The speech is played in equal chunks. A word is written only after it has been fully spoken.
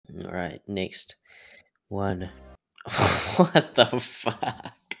Alright, next one. What the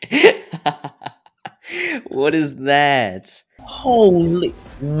fuck? What is that? Holy...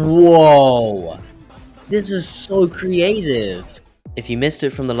 Whoa! This is so creative! If you missed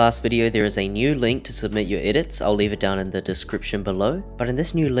it from the last video, there is a new link to submit your edits. I'll leave it down in the description below. But in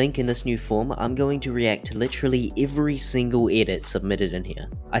this new link, in this new form, I'm going to react to literally every single edit submitted in here.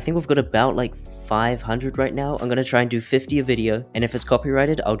 I think we've got about like 500 right now. I'm going to try and do 50 a video, and if it's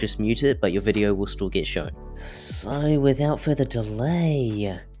copyrighted, I'll just mute it, but your video will still get shown. So without further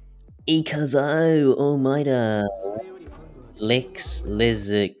delay, Ikazo Omaida Lex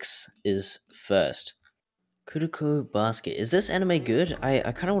Lezix is first. Kuroko Basket. Is this anime good? I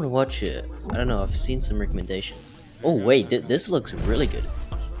kind of want to watch it. I don't know, I've seen some recommendations. Oh wait, this looks really good.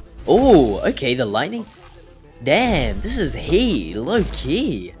 Oh, okay, the lightning. Damn, this is low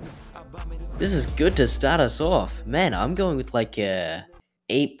key. This is good to start us off. Man, I'm going with like a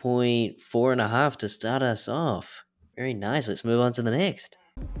 8.4.5 to start us off. Very nice, let's move on to the next.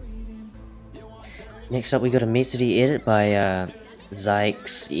 Next up we got a Mesity edit by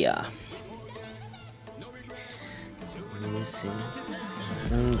Zyxia.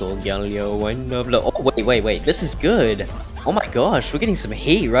 Oh wait, this is good. Oh my gosh, we're getting some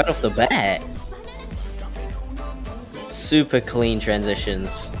heat right off the bat. Super clean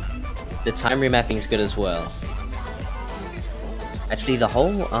transitions. The time remapping is good as well. Actually, the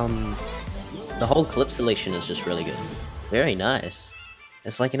whole clip selection is just really good. Very nice.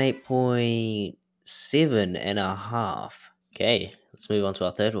 It's like an 8.7.5. Okay, let's move on to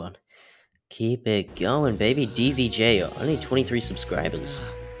our third one. Keep it going, baby. DVJ, only 23 subscribers.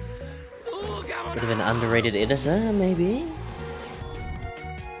 Bit of an underrated editor, maybe?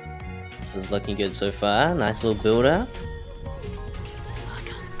 This is looking good so far. Nice little build-up.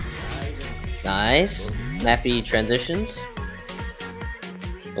 Nice. Snappy transitions.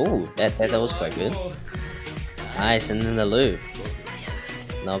 Oh, that was quite good. Nice, and then the loop.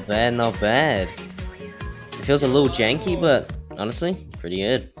 Not bad, not bad. It feels a little janky, but honestly, pretty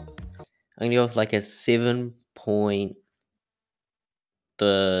good. I'm gonna go with like a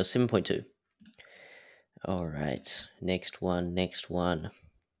 7.2. Alright, next one.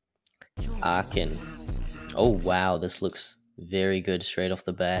 Arkin. Oh wow, this looks very good straight off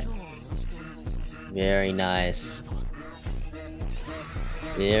the bat. Very nice.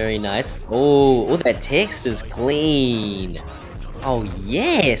 Very nice. Oh, that text is clean. Oh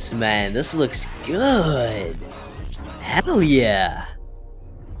yes, man, this looks good. Hell yeah.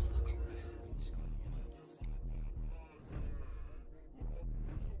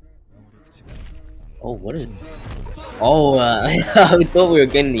 Oh, what is... Oh, I thought we were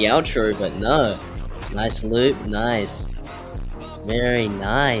getting the outro, but no. Nice loop, nice. Very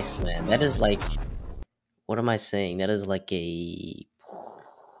nice, man. That is like... What am I saying? That is like a...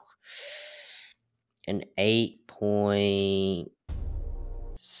 An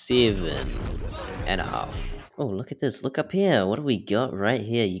 8.7.5. Oh, look at this. Look up here. What do we got right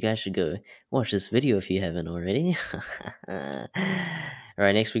here? You guys should go watch this video if you haven't already.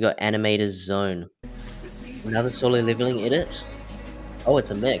 Alright, next we got Animator Zone. Another solo leveling edit. Oh, it's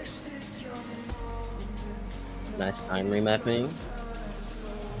a mix. Nice time remapping.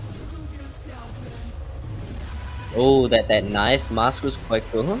 Oh, that knife mask was quite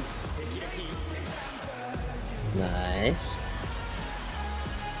cool. Nice. I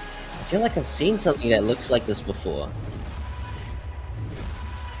feel like I've seen something that looks like this before.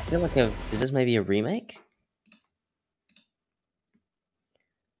 I feel like is this maybe a remake?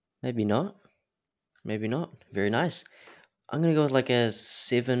 Maybe not. Maybe not. Very nice. I'm gonna go with like a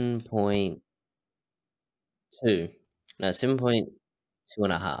 7.2. No,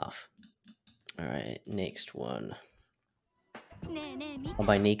 7.2.5. Alright, next one. Oh,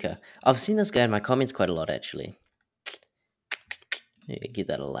 by Nika. I've seen this guy in my comments quite a lot, actually. Yeah, give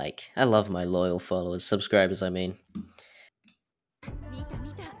that a like. I love my loyal followers, subscribers, I mean.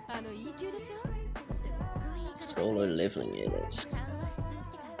 Solo leveling edits.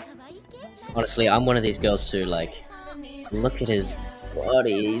 Honestly, I'm one of these girls too, like, look at his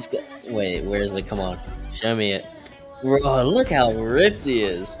body, he's got... Wait, where is it? Come on, show me it. Bro, look how ripped he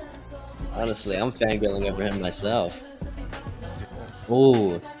is. Honestly, I'm fangirling over him myself.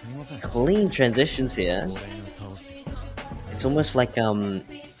 Ooh, clean transitions here. It's almost like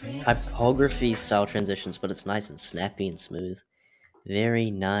typography style transitions, but it's nice and snappy and smooth.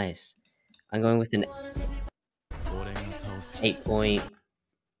 Very nice. I'm going with an 8.5.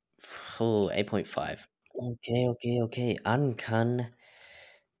 Okay. Ankan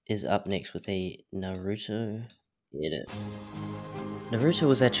is up next with a Naruto edit. Naruto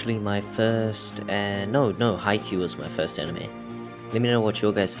was actually my first, no, Haikyuu was my first anime. Let me know what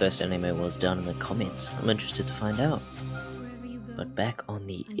your guys' first anime was down in the comments. I'm interested to find out. But back on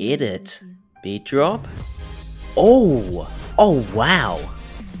the edit, beat drop. Oh! Oh wow!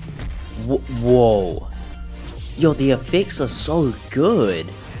 Whoa! Yo, the effects are so good.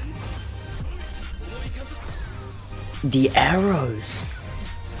 The arrows.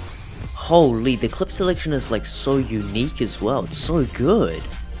 Holy, the clip selection is like so unique as well. It's so good.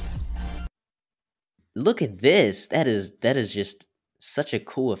 Look at this. That is just such a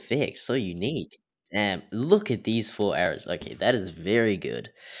cool effect. So unique. Damn, look at these 4 arrows. Okay, that is very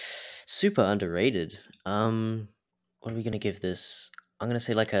good. Super underrated. What are we gonna give this? I'm gonna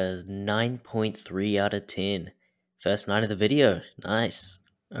say like a 9.3 out of 10. First 9 of the video. Nice.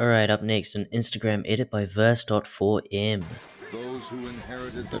 Alright, up next, an Instagram edit by Verse.4M.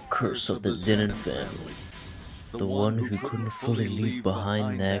 The curse of the Zenin family. The one who couldn't fully leave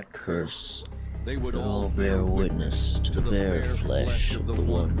behind that curse. They would all bear witness to the bare flesh of the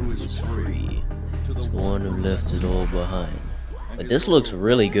one who is free. To the one who left it all behind. But this looks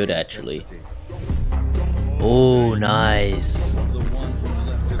really good actually. Oh, nice.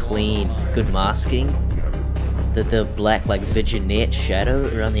 Clean. Good masking. The black like vignette shadow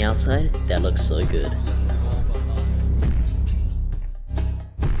around the outside, that looks so good.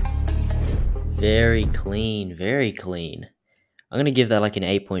 Very clean, very clean. I'm gonna give that like an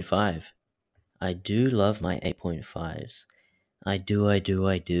 8.5. I do love my 8.5s. I do.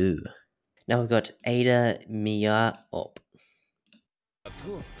 Now we've got Ada Mia Op.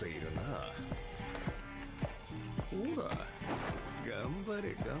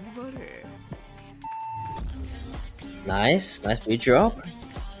 Nice beat drop.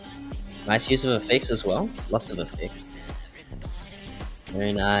 Nice use of effects as well. Lots of effects.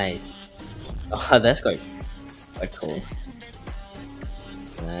 Very nice. Oh, that's quite cool.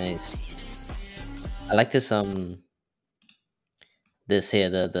 Nice. I like this this here,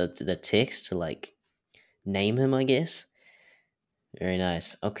 the text to like name him, I guess. Very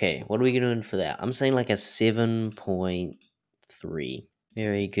nice. Okay, what are we doing for that? I'm saying like a 7.3.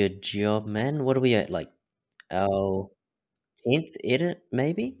 Very good job, man. What are we at? Like our 10th edit,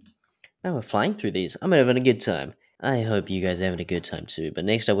 maybe? Oh, we're flying through these. I'm having a good time. I hope you guys are having a good time too. But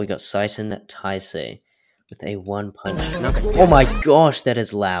next up, we got Saiton Taisei with a 1-punch knock. Oh my gosh, that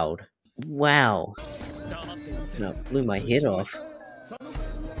is loud. Wow. That blew my head off.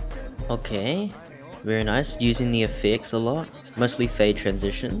 Okay. Very nice. Using the effects a lot. Mostly fade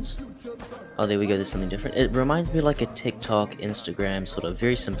transitions. Oh, there we go. There's something different. It reminds me like a TikTok, Instagram sort of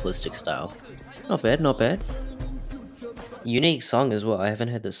very simplistic style. Not bad, not bad. Unique song as well. I haven't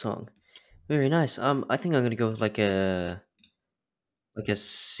heard this song. Very nice. I think I'm gonna go with like a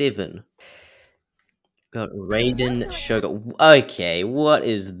 7. Got Raiden Shogun. Okay, what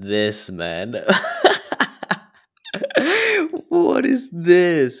is this, man? What is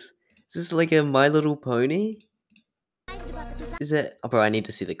this? Is this like a My Little Pony? Is it? Oh, bro, I need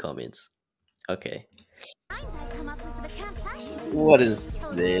to see the comments. Okay. What is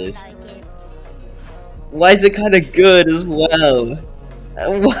this? Why is it kind of good as well?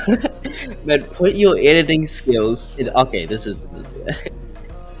 Man, put your editing skills in. Okay, this is.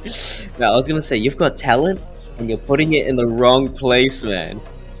 No, I was gonna say you've got talent, and you're putting it in the wrong place, man.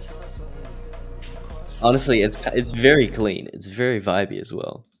 Honestly, it's very clean. It's very vibey as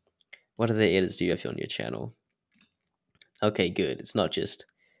well. What other edits do you have on your channel? Okay, good. It's not just.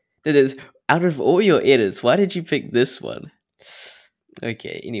 It is out of all your edits. Why did you pick this one?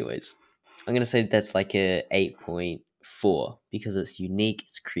 Okay. Anyways, I'm gonna say that's like a 8.4 because it's unique,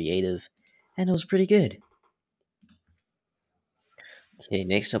 it's creative, and it was pretty good. Okay,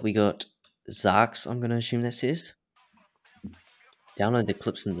 next up we got Zarks. I'm gonna assume this is. Download the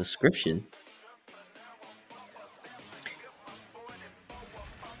clips in the description.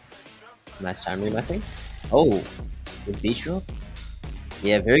 Nice time remapping. Oh, good beat drop.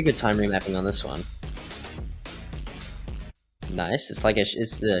 Yeah, very good time remapping on this one. Nice. It's like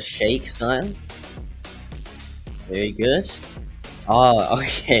it's the shake sign. Very good. Oh,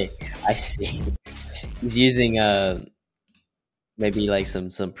 okay. I see. He's using maybe like some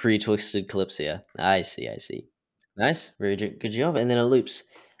pre-twisted clips here. I see. Nice. Very good job. And then it loops.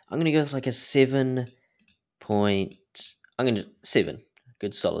 I'm gonna go with like a 7 point. I'm gonna 7.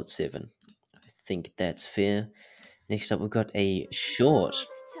 Good solid 7. I think that's fair. Next up, we've got a short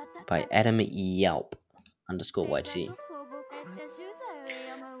by Adam Yelp _YT.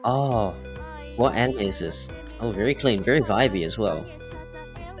 Oh, what anime is this? Oh, very clean, very vibey as well.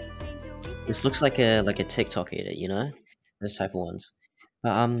 This looks like a TikTok edit, you know, those type of ones.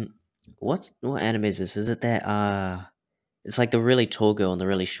 But what anime is this? Is it that it's like the really tall girl and the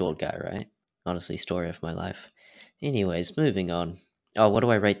really short guy, right? Honestly, story of my life. Anyways, moving on. Oh, what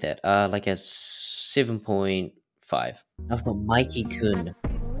do I rate that? Like a 7.5. I've got Mikey Kun.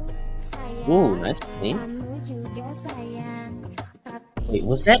 Ooh, nice clean. Wait,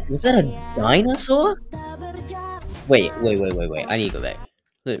 was that a dinosaur? Wait. I need to go back.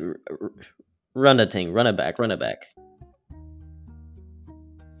 Run a ting, run it back, run it back.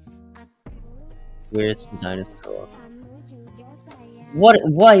 Where's the dinosaur? What?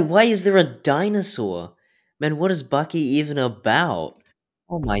 Why is there a dinosaur? Man, what is Bucky even about?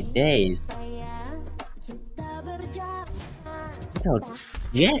 Oh my days. Look how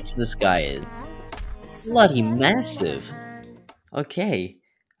jacked this guy is. Bloody massive. Okay.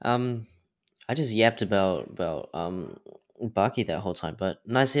 I just yapped about Bucky that whole time, but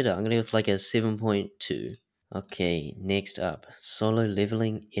nice hitter. I'm gonna go with like a 7.2. Okay, next up, Solo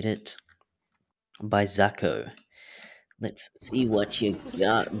Leveling Edit by Zako. Let's see what you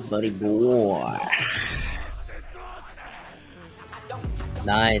got, buddy boy.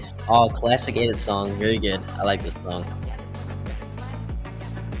 Nice. Oh, classic edit song. Very good. I like this song.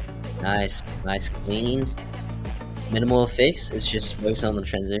 Nice. Nice, clean. Minimal effects. It's just focused on the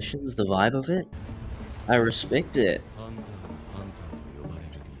transitions, the vibe of it. I respect it.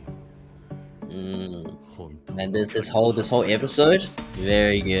 And this whole episode,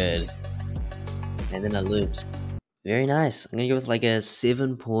 very good. And then the loops, very nice. I'm gonna go with like a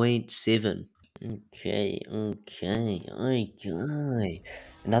 7.7. Okay.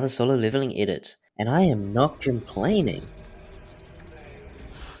 Another Solo Leveling edit, and I am not complaining.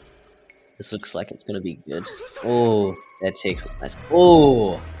 This looks like it's gonna be good. Oh, that text was nice.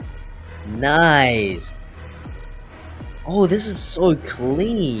 Oh, nice. Oh, this is so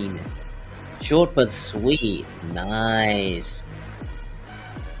clean. Short but sweet. Nice.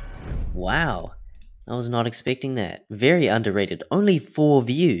 Wow. I was not expecting that. Very underrated. Only 4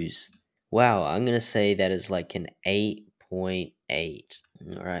 views. Wow, I'm gonna say that is like an 8.8.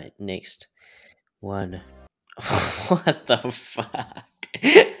 Alright, next one. What the fuck?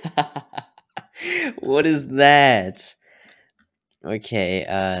 What is that? Okay,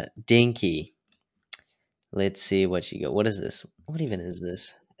 Dinky. Let's see what you got. What is this? What even is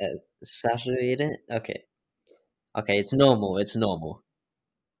this? Saturated? Okay. Okay, it's normal. It's normal.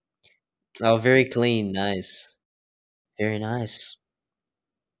 Oh, very clean. Nice. Very nice.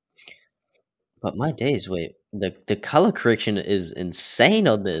 But my days, wait. The color correction is insane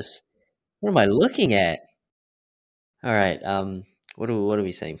on this. What am I looking at? All right. What are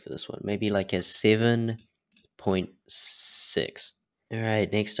we saying for this one? Maybe like a 7.6. All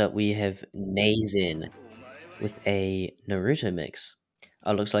right. Next up, we have Nazen with a Naruto mix.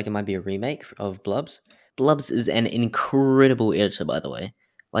 Oh, looks like it might be a remake of Blubs. Blubs is an incredible editor, by the way.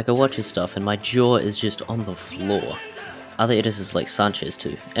 Like, I watch his stuff and my jaw is just on the floor. Other editors like Sanchez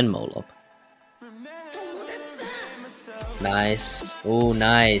too, and Molop. Nice. Oh,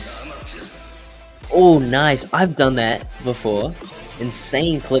 nice. Oh, nice. I've done that before.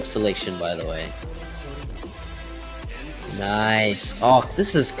 Insane clip selection, by the way. Nice. Oh,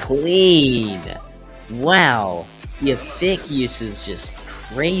 this is clean. Wow. The effect use is just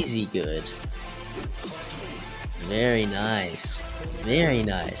crazy good. Very nice. Very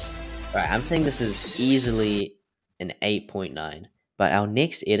nice. Alright, I'm saying this is easily an 8.9. But our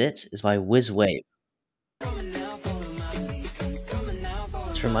next edit is by WizWave.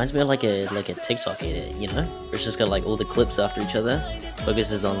 This reminds me of like a TikTok edit, you know? Where it's just got like all the clips after each other.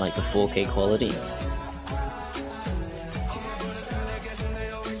 Focuses on like the 4K quality.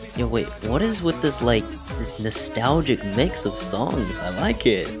 Yo, wait, what is with this like this nostalgic mix of songs? I like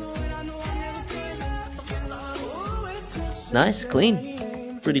it. Nice,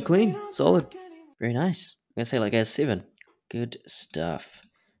 clean. Pretty clean. Solid. Very nice. I'm gonna say like a 7. Good stuff.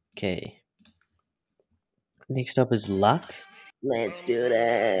 Okay. Next up is Luck. Let's do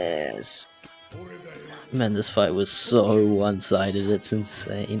this. Man, this fight was so one-sided, it's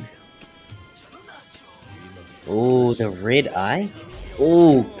insane. Oh, the red eye?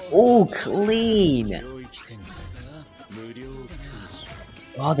 Oh, clean!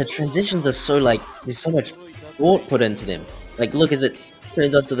 Oh, the transitions are so like, there's so much thought put into them. Like, look as it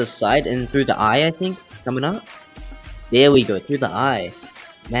turns onto the side and through the eye, I think, coming up. There we go, through the eye.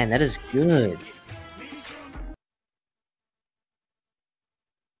 Man, that is good.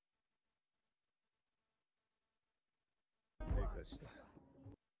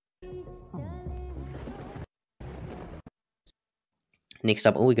 Next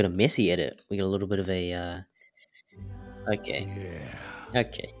up, oh, we got a messy edit. We got a little bit of a, okay. Yeah.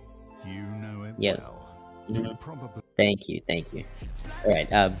 Okay. You know it Yeah. well. Probably. Thank you.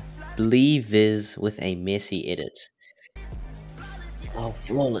 Alright, Believe Viz with a messy edit. Oh,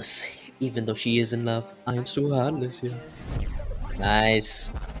 flawless. Even though she is in love, I am still heartless, yeah.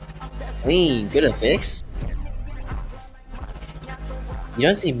 Nice. Clean. Good effects. You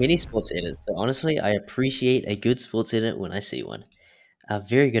don't see many sports edits, so honestly, I appreciate a good sports edit when I see one.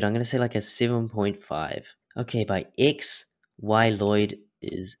 Very good. I'm going to say like a 7.5. Okay, by X, Y Lloyd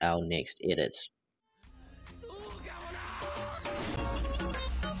is our next edit.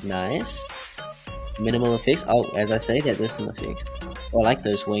 Nice. Minimal effects. Oh, as I say, that there's some effects. Oh, I like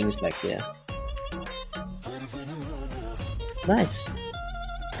those wings back there. Nice.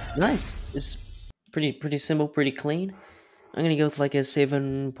 Nice. It's pretty simple, pretty clean. I'm gonna go with like a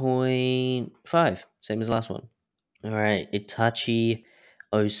 7.5. Same as last one. Alright, Itachi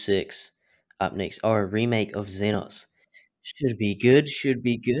 06. Up next. Oh, a remake of Xenos. Should be good, should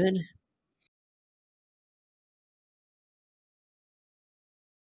be good.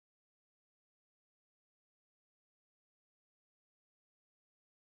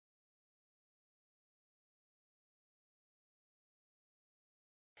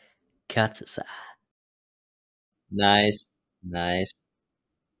 Katsusa. Nice. Nice.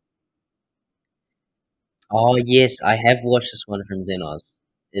 Oh, yes, I have watched this one from Xenos.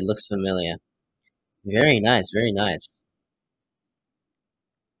 It looks familiar. Very nice, very nice.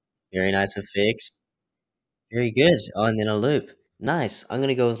 Very nice effects. Very good. Oh, and then a loop. Nice. I'm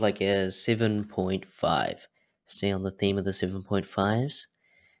gonna go with like a 7.5. Stay on the theme of the 7.5s.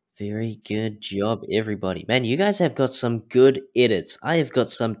 Very good job, everybody. Man, you guys have got some good edits. I have got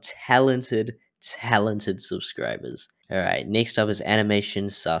some talented subscribers. Alright, next up is Animation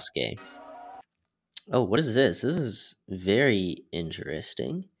Sasuke. Oh, what is this? This is very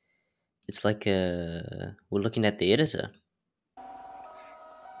interesting. It's like a... We're looking at the editor.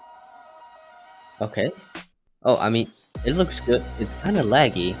 Okay. Oh, I mean, it looks good. It's kind of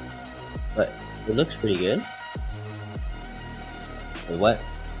laggy, but it looks pretty good. Wait, what?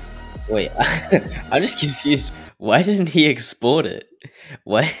 Wait, I'm just confused. Why didn't he export it?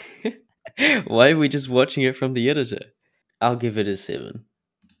 Why? Why are we just watching it from the editor? I'll give it a 7.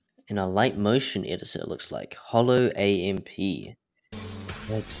 In a light motion editor, it looks like Hollow AMP.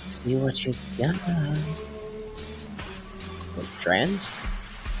 Let's see what you got. What, trans?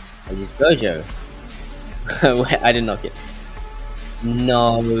 I use Gojo. Wait, I did not get.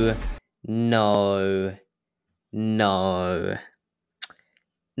 No, no, no,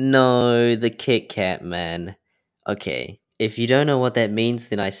 no. The Kit Kat man. Okay, if you don't know what that means,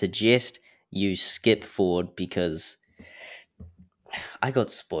 then I suggest you skip forward because I got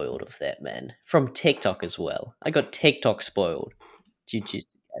spoiled of that, man. From TikTok as well. I got TikTok spoiled. Juju.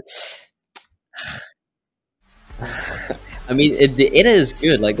 I mean, it is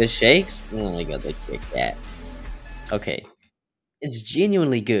good. Like the shakes. Oh my god, the Kit Kat. Okay, it's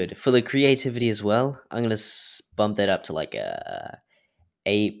genuinely good for the creativity as well. I'm gonna bump that up to like a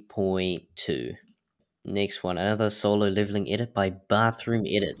 8.2. Next one, another solo leveling edit by Bathroom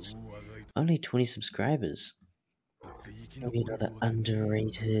Edits. Only 20 subscribers. Maybe another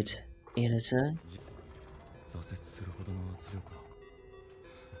underrated editor.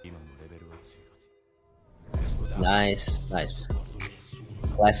 Nice, nice.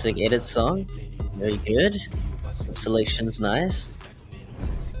 Classic edit song. Very good. Selection's nice.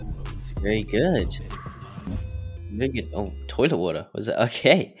 Very good. Very good. Oh, toilet water. Was it?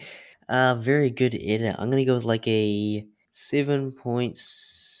 Okay. Very good edit. I'm gonna go with like a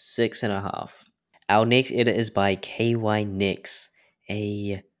 7.6.5. Our next edit is by KY Nix,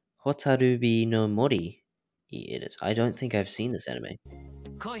 a Hotarubi no Mori edit. I don't think I've seen this anime.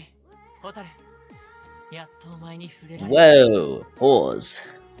 Whoa, pause.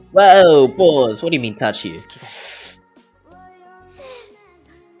 Whoa, pause. What do you mean touch you?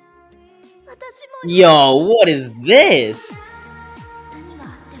 Yo, what is this?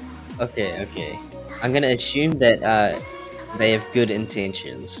 Okay, okay. I'm gonna assume that they have good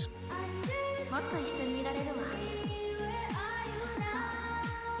intentions.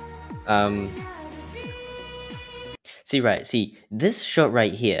 See, this shot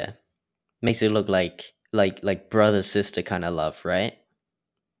right here makes it look like brother sister kind of love, right?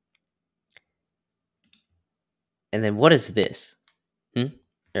 And then what is this?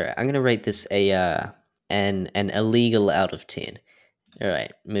 Alright, I'm gonna rate this an illegal out of 10.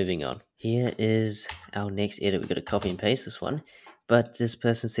 Alright, moving on. Here is our next edit. We've got to copy and paste this one. But this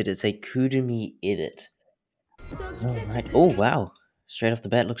person said it's a Kudumi edit. Alright. Oh, wow. Straight off the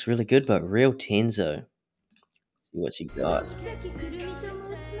bat, looks really good, but real Tenzo. See what you got.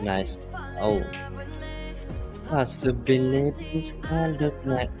 Nice. Oh. Possibilities, I look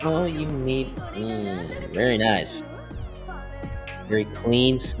like all you need. Very nice. Very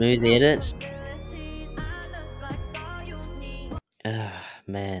clean, smooth edit.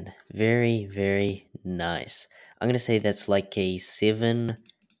 Man, very, very nice. I'm gonna say that's like a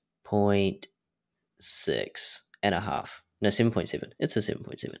 7.6 and a half. No, 7.7. It's a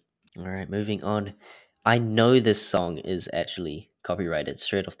 7.7. Alright, moving on. I know this song is actually copyrighted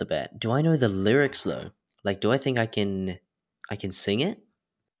straight off the bat. Do I know the lyrics though? Like, do I think I can sing it?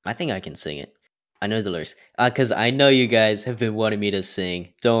 I think I can sing it. I know the lyrics. Cause I know you guys have been wanting me to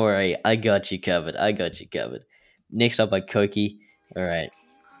sing. Don't worry, I got you covered. I got you covered. Next up by Koki. Alright.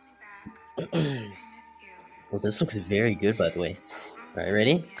 Well, this looks very good, by the way. Alright,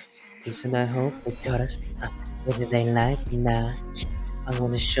 ready? Peace and I hope they got us. Whether they like it or not. I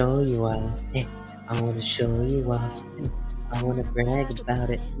wanna show you off. I wanna show you off. I wanna brag about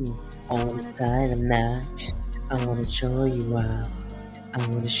it. I wanna tie them now. I wanna show you off. I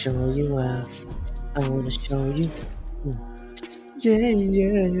wanna show you off. I wanna show you. Yeah,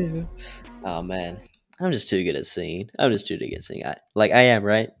 yeah. Oh man, I'm just too good at singing. I'm just too good at singing. I am,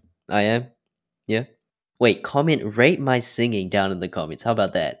 right? I am. Yeah. Wait, rate my singing down in the comments. How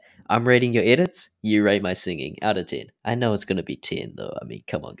about that? I'm rating your edits, you rate my singing out of 10. I know it's gonna be 10 though. I mean,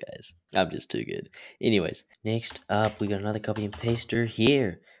 come on, guys. I'm just too good. Anyways, next up, we got another copy and paster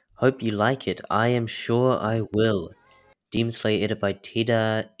here. Hope you like it. I am sure I will. Demon Slayer edit by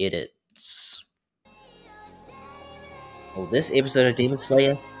Teda Edits. Oh, this episode of Demon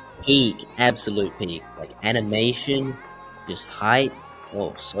Slayer, peak, absolute peak. Like, animation, just hype.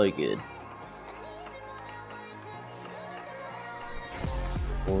 Oh, so good.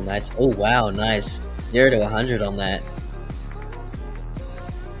 Oh, nice. Oh, wow, nice. 0 to 100 on that.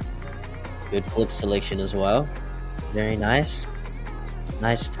 Good clip selection as well. Very nice.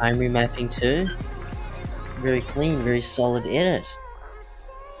 Nice time remapping too. Very clean, very solid edit.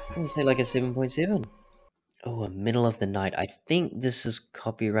 I'm gonna say like a 7.7. Oh, a Middle of the Night. I think this is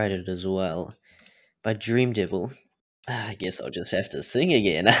copyrighted as well by Dream Devil. I guess I'll just have to sing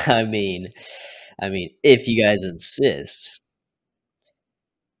again. I mean, if you guys insist.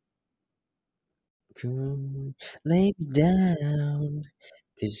 Come, lay me down,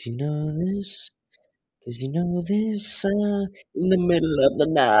 'cause you know this. In the middle of the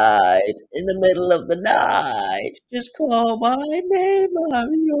night, in the middle of the night, just call my name,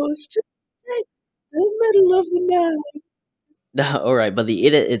 I'm yours to take, in the middle of the night. Alright, but the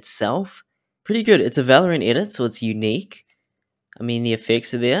edit itself, pretty good. It's a Valorant edit, so it's unique. I mean, the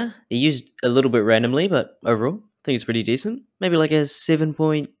effects are there. They're used a little bit randomly, but overall, I think it's pretty decent. Maybe like a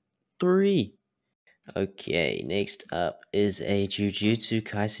 7.3. Okay, next up is a Jujutsu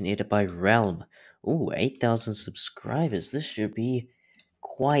Kaisen edit by Realm. Ooh, 8,000 subscribers. This should be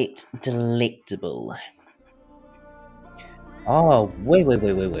quite delectable. Oh,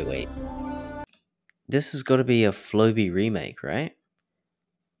 wait. This has got to be a Floby remake, right?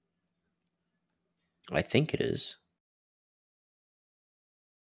 I think it is.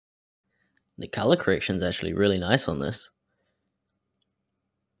 The color correction's actually really nice on this.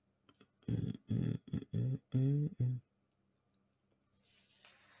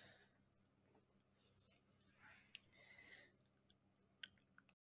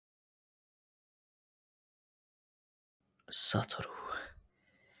 Satoru.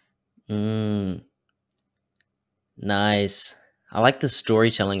 Nice. I like the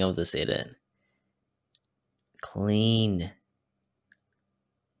storytelling of this edit. Clean.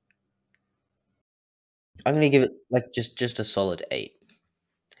 I'm gonna give it like just a solid 8.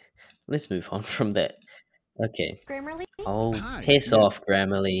 Let's move on from that. Okay. Grammarly? Oh, Hi, piss yeah. off,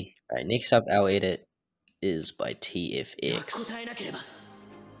 Grammarly. Alright, next up, our edit is by TFX.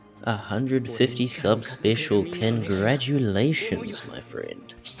 150 sub special. Congratulations, my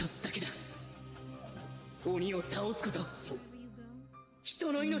friend.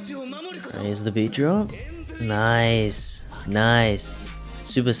 Here's the beat drop. Nice. Nice.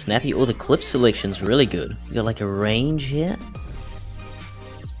 Super snappy. Oh, the clip selection's really good. You got like a range here.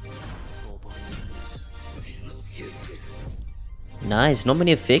 Nice. Not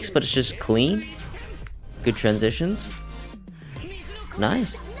many effects, but it's just clean. Good transitions.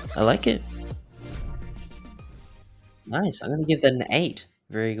 Nice. I like it. Nice. I'm gonna give that an 8.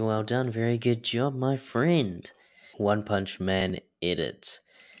 Very well done. Very good job, my friend. One Punch Man edit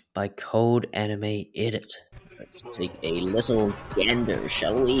by Cold Anime Edit. Let's take a little gander,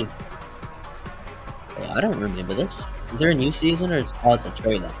 shall we? Oh, I don't remember this. Is there a new season or it's a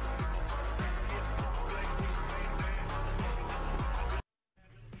trailer?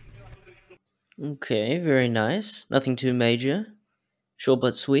 Okay, very nice. Nothing too major. Short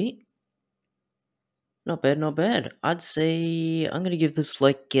but sweet. Not bad, not bad. I'd say I'm gonna give this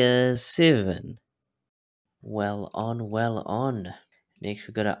like a 7. Well on. Next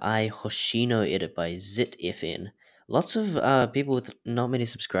we got an Ai Hoshino edit by ZitFN. Lots of people with not many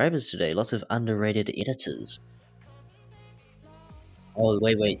subscribers today. Lots of underrated editors. Oh,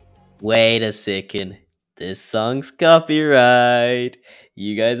 wait a second. This song's copyright.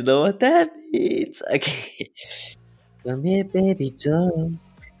 You guys know what that means? Okay. Come here, baby, don't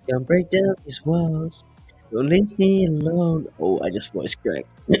break down these walls. Don't leave me alone. Oh, I just voice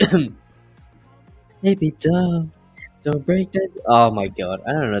cracked. Baby, don't break down. Oh my god,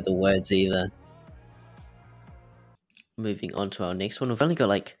 I don't know the words either. Moving on to our next one. We've only got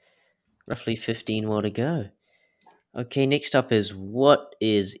like roughly 15 more to go. Okay, next up is what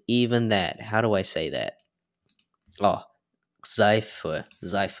is even that? How do I say that? Oh, Cypher.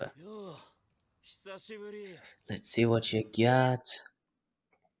 Let's see what you got.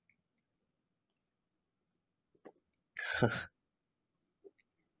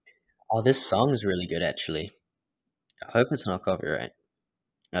 Oh, this song is really good actually. I hope it's not copyright.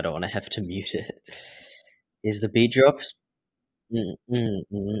 I don't want to have to mute it. Is the beat drops?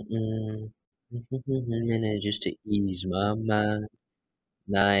 Just to ease my mind.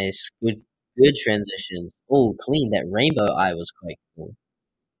 Nice. Good transitions. Oh, clean. That rainbow eye was quite cool.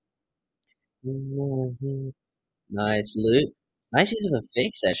 Nice loop. Nice use of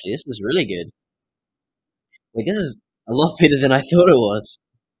effects, actually. This is really good. Wait, this is a lot better than I thought it was.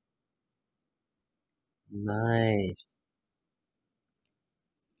 Nice.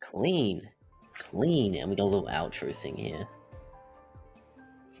 Clean. Clean. And we got a little outro thing here.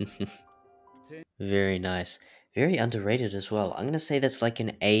 Very nice. Very underrated as well. I'm going to say that's like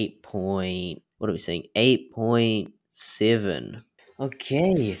an 8 point... What are we saying? 8.7.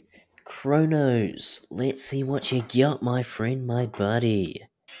 Okay. Chronos. Let's see what you got, my friend, my buddy.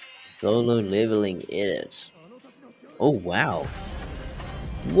 Solo leveling edit. Oh, wow.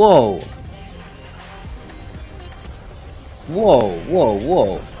 Whoa.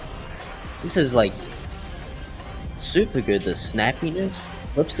 Whoa. This is like super good. The snappiness,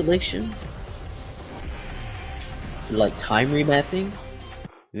 clip selection, like time remapping.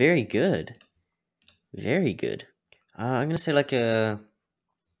 Very good. Very good. I'm gonna say like a...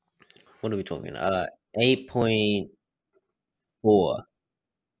 What are we talking? 8.4.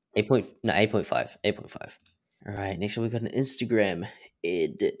 8.5. 8.5. Alright, next up we got an Instagram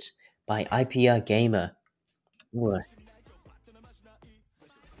edit by IPR Gamer. Ooh.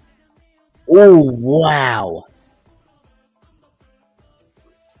 Oh, wow.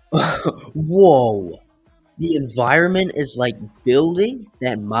 Whoa. The environment is like building,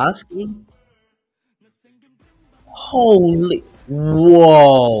 that masking. Holy.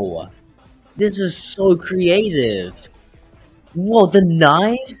 Whoa. This is so creative. Whoa, the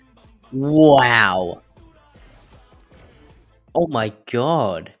knives? Wow. Oh my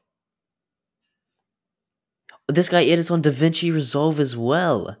god. This guy edits on DaVinci Resolve as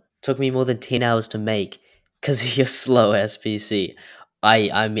well. Took me more than 10 hours to make because of your slow ass PC.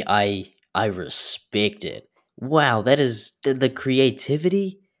 I respect it. Wow, that is the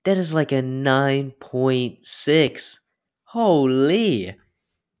creativity. That is like a 9.6. Holy,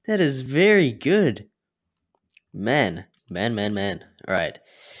 that is very good. Man. All right.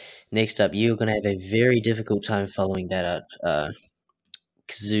 Next up, you're gonna have a very difficult time following that up.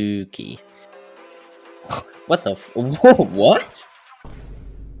 Kazuki. What the? Whoa, what?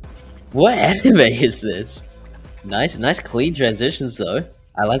 What anime is this? Nice clean transitions though.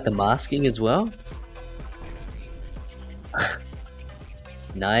 I like the masking as well.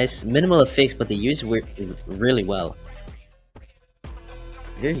 Nice. Minimal effects, but they use really well.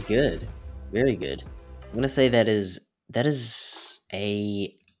 Very good. Very good. I'm gonna say that is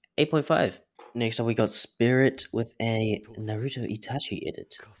a 8.5. Next up we got Spirit with a Naruto Itachi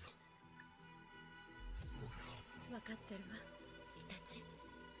edit.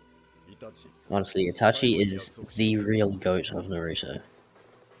 Honestly, Itachi is the real goat of Naruto.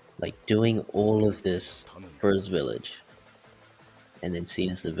 Like, doing all of this for his village. And then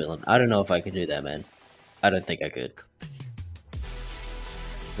seen as the villain. I don't know if I could do that, man. I don't think I could.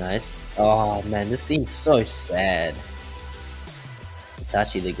 Nice. Oh, man, this scene's so sad.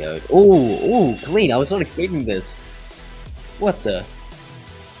 Itachi the goat. Ooh, clean. I was not expecting this. What the?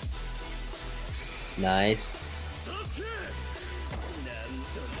 Nice.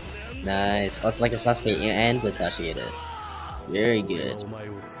 Nice. Oh, it's like a Sasuke and Itachi edit. Very good.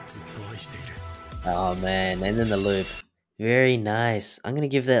 Oh man, and then the loop. Very nice. I'm gonna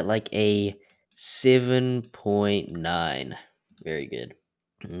give that like a 7.9. Very good.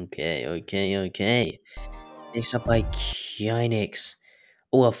 Okay. Next up by Kynix.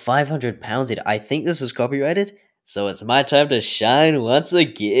 Oh, a 500 pounds edit. I think this is copyrighted, so it's my time to shine once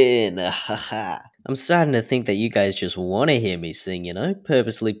again. Haha. I'm starting to think that you guys just want to hear me sing, you know?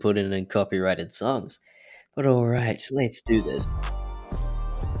 Purposely putting in copyrighted songs. But alright, let's do this.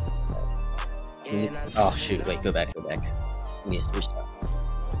 Oh shoot, wait, go back. Need to restart.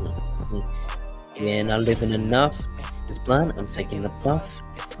 Yeah, not living enough. This blunt, I'm taking the puff.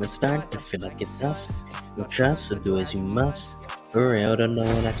 I'm starting to feel like it's dust. No trust, so do as you must. For real, don't know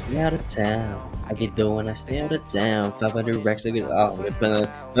when I stay out of town. I get dough when I stay out of town. 500 racks, I get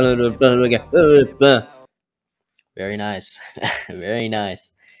very nice. Very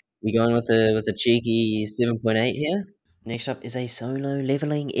nice. We going with the cheeky 7.8 here? Next up is a solo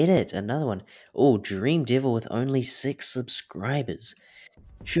leveling edit, another one. Oh, Dream Devil with only 6 subscribers.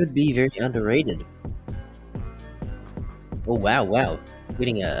 Should be very underrated. Oh wow.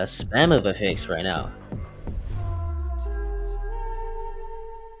 Getting a spam of effects right now.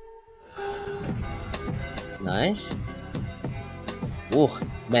 Nice. Oh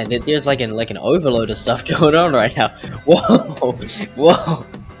man, there's like an overload of stuff going on right now. Whoa.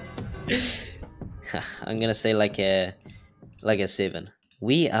 I'm gonna say like a 7.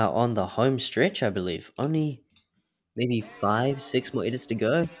 We are on the home stretch, I believe. Only maybe 5-6 more edits to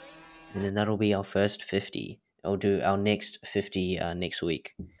go, and then that'll be our first 50. I'll do our next 50 next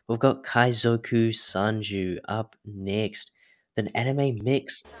week. We've got Kaizoku Sanju up next. Then anime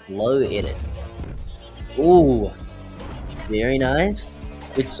mix low edit. Ooh, very nice.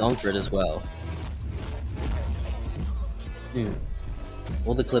 Good song for it as well.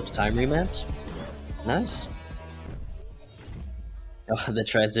 All the clips time remapped. Nice. Oh, the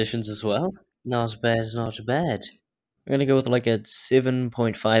transitions as well. Not bad. I'm gonna go with like a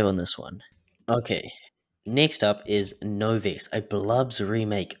 7.5 on this one. Okay. Next up is Novex, a Blubs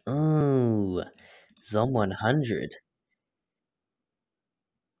remake. Ooh, Zom 100.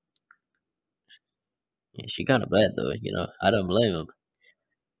 Yeah, she kind of bad though, you know. I don't blame him.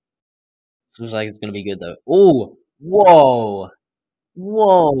 Seems like it's gonna be good though. Ooh, whoa!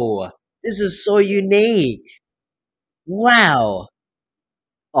 This is so unique. Wow.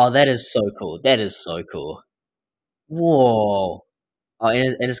 Oh, that is so cool. Whoa. Oh,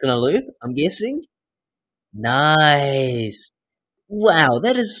 and it's gonna loop, I'm guessing? Nice. Wow,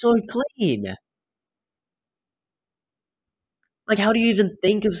 that is so clean. Like, how do you even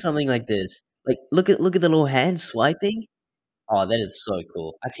think of something like this? Like, look at the little hand swiping. Oh, that is so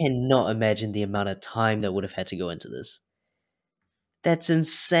cool. I cannot imagine the amount of time that would have had to go into this. That's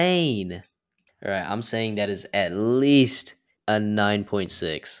insane. Alright, I'm saying that is at least a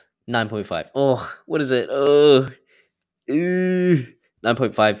 9.6. 9.5. Oh, what is it? Oh,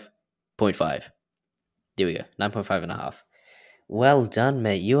 9.5.5. There we go. 9.5 and a half. Well done,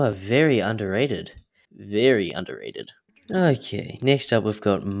 mate. You are very underrated. Very underrated. Okay, next up we've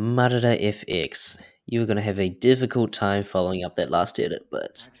got Marada FX. You're gonna have a difficult time following up that last edit,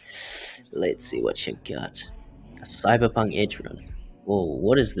 but let's see what you got. A Cyberpunk edge run. Whoa,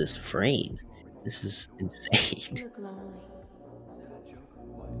 what is this frame? This is insane.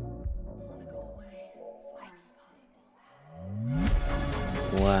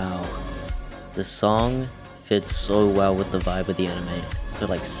 Wow. The song fits so well with the vibe of the anime. So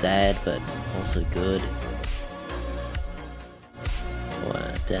like sad, but also good.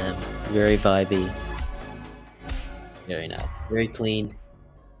 Wow, damn. Very vibey. Very nice. Very clean.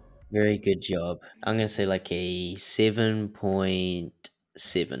 Very good job. I'm gonna say like a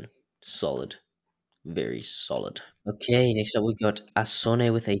 7.7. Solid. Very solid. Okay, next up we got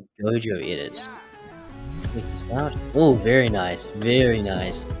Asone with a Gojo edit. Check this out. Oh, very nice. Very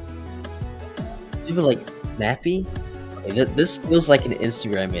nice. Super like snappy. Okay, this feels like an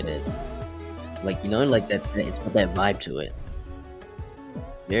Instagram edit. Like, you know, like that it's got that vibe to it.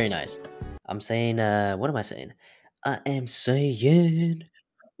 Very nice. I'm saying, what am I saying? I'm saying,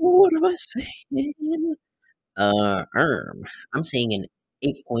 what am I saying? I'm saying an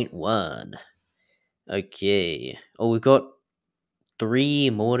 8.1. Okay. Oh, we've got 3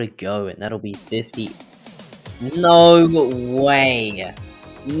 more to go, and that'll be 50. No way.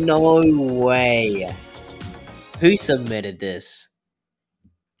 No way. Who submitted this?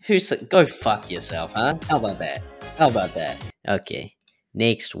 Go fuck yourself, huh? How about that? Okay.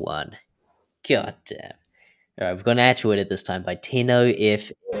 Next one. God damn. Alright, we've got an actual edit this time by Teno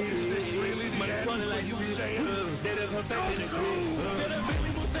F.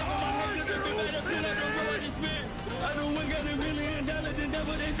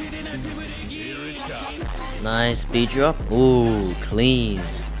 Nice beat drop. Ooh, clean.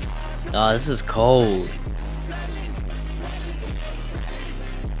 Oh, this is cold.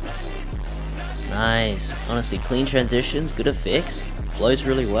 Nice. Honestly, clean transitions, good effects. Flows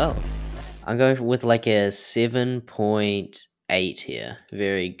really well. I'm going with like a 7.8 here.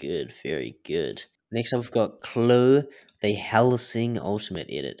 Very good. Next up, we've got Clue, the Hellsing Ultimate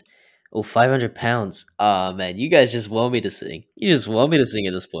edit. Oh, 500 pounds. Ah, man, you guys just want me to sing. You just want me to sing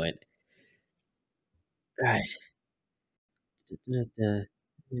at this point. Right.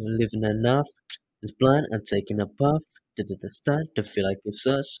 Living enough. This blunt, I'm taking a puff. Start to feel like it's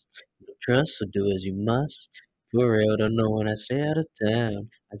us. No trust, so do as you must. For real, don't know when I stay out of town.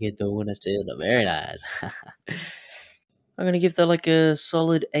 I get though when I stay out of very nice. I'm gonna give that like a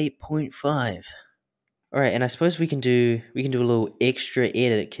solid 8.5. Alright, and I suppose we can do a little extra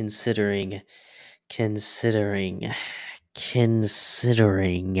edit considering.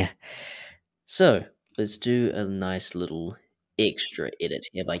 So, let's do a nice little extra edit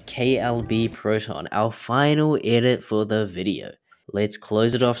here by KLB Proton, our final edit for the video. Let's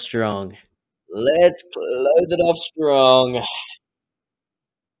close it off strong. Let's close it off strong.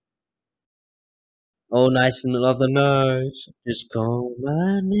 Oh, nice and love the notes. Just call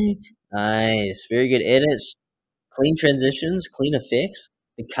my name. Nice. Very good edits. Clean transitions, clean effects.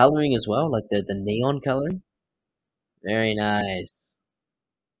 The coloring as well, like the neon coloring. Very nice.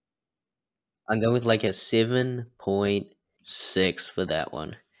 I'm going with like a 7.6 for that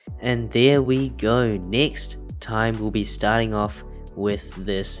one. And there we go. Next time we'll be starting off with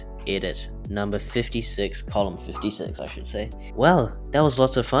this edit. Number 56, column 56, I should say. Well, that was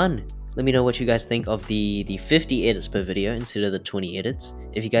lots of fun. Let me know what you guys think of the 50 edits per video instead of the 20 edits.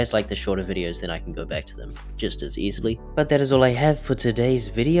 If you guys like the shorter videos, then I can go back to them just as easily. But that is all I have for today's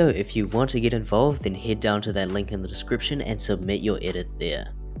video. If you want to get involved, then head down to that link in the description and submit your edit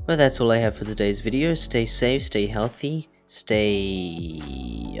there. But that's all I have for today's video. Stay safe, stay healthy, stay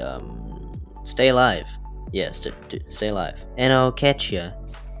alive. Yeah, stay alive. And I'll catch ya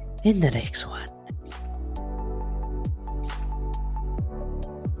in the next one.